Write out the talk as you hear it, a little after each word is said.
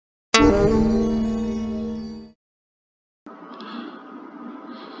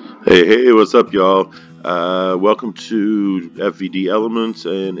Hey, what's up, y'all? Welcome to FVDelements,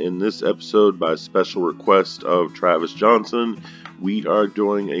 and in this episode, by special request of Travis Johnson, we are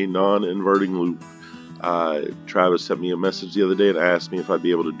doing a non-inverting loop. Travis sent me a message the other day and asked me if I'd be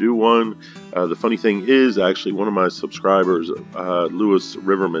able to do one. The funny thing is, actually, one of my subscribers, Lewis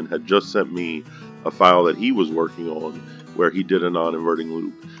Riverman, had just sent me a file that he was working on where he did a non-inverting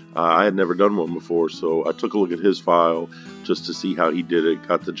loop. I had never done one before, so I took a look at his file just to see how he did it,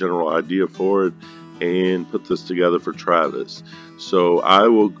 got the general idea for it, and put this together for Travis. So I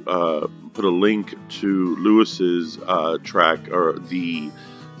will put a link to Lewis's track, or the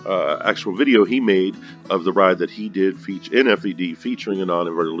actual video he made of the ride that he did in FVD featuring a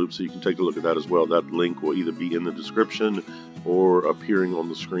non-inverted loop, so you can take a look at that as well. That link will either be in the description or appearing on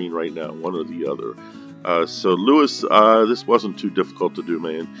the screen right now, one or the other. So Lewis, this wasn't too difficult to do,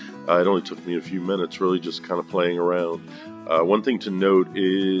 man. It only took me a few minutes, really just kind of playing around. One thing to note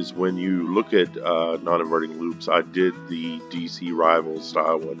is when you look at non-inverting loops, I did the DC Rival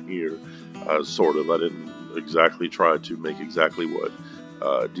style one here, sort of. I didn't exactly try to make exactly what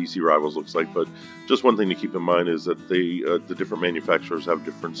DC Rivals looks like, but just one thing to keep in mind is that the different manufacturers have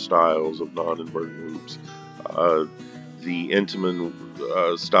different styles of non-inverting loops. The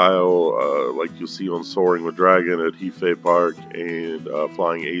Immelmans style, like you'll see on Soaring with Dragon at Hefe Park and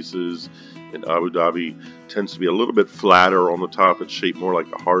Flying Aces in Abu Dhabi, tends to be a little bit flatter on the top. It's shaped more like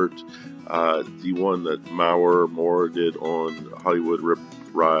a heart. The one that Moore did on Hollywood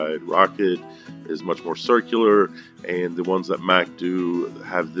Ride Rocket is much more circular, and the ones that Mac do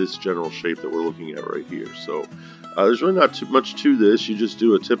have this general shape that we're looking at right here. So there's really not too much to this. You just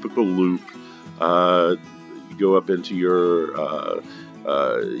do a typical loop. You go up into your,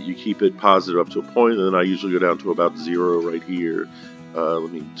 you keep it positive up to a point, and then I usually go down to about 0 right here.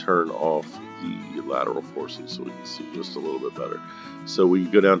 Let me turn off the lateral forces so we can see just a little bit better. So we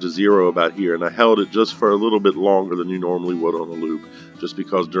go down to 0 about here, and I held it just for a little bit longer than you normally would on a loop, just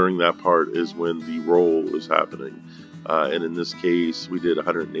because during that part is when the roll is happening. And in this case, we did a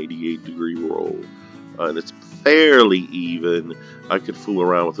 188-degree roll. And it's fairly even. I could fool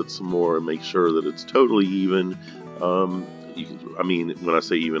around with it some more and make sure that it's totally even. I mean, when I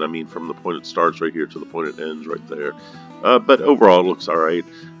say even, I mean from the point it starts right here to the point it ends right there. But overall, it looks all right.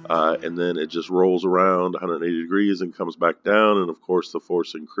 And then it just rolls around 180 degrees and comes back down. And of course, the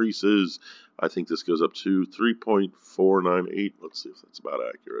force increases. I think this goes up to 3.498. Let's see if that's about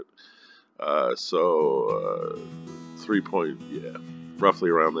accurate.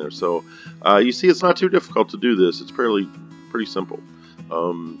 Roughly around there. So you see, it's not too difficult to do this. It's pretty simple.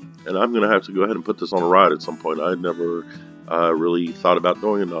 And I'm going to have to go ahead and put this on a ride at some point. I had never really thought about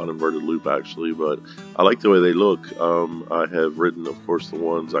doing a non-inverted loop, actually, but I like the way they look. I have ridden, of course, the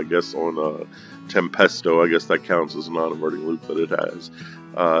ones, I guess, on Tempesto. I guess that counts as a non-inverting loop that it has.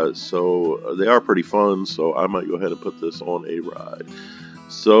 So they are pretty fun, so I might go ahead and put this on a ride.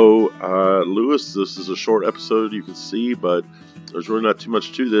 So, Lewis, this is a short episode, you can see, but there's really not too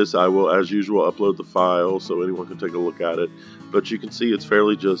much to this. I will, as usual, upload the file so anyone can take a look at it. But you can see it's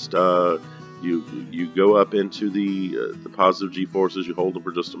fairly just, you go up into the positive G-forces, you hold them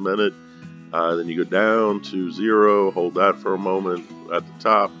for just a minute, then you go down to 0, hold that for a moment at the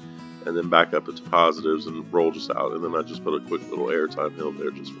top, and then back up into positives and roll just out. And then I just put a quick little airtime hill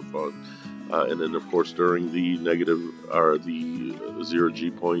there just for fun. And then, of course, during the negative, or the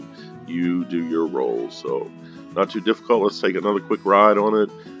 0G point, you do your roll. So, not too difficult. Let's take another quick ride on it.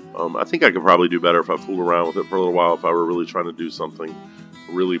 I think I could probably do better if I fooled around with it for a little while. If I were really trying to do something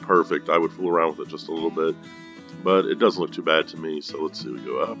really perfect, I would fool around with it just a little bit. But it doesn't look too bad to me. So, let's see. We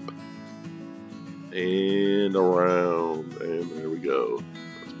go up and around, and there we go.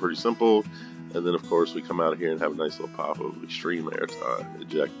 It's pretty simple. And then, of course, we come out of here and have a nice little pop of extreme airtime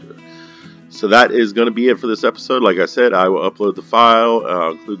ejector. So that is going to be it for this episode. Like I said, I will upload the file.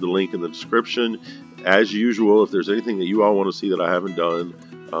 I'll include the link in the description. As usual, if there's anything that you all want to see that I haven't done,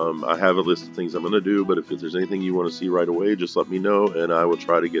 I have a list of things I'm going to do. But if there's anything you want to see right away, just let me know, and I will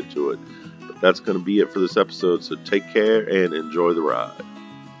try to get to it. But that's going to be it for this episode. So take care and enjoy the ride.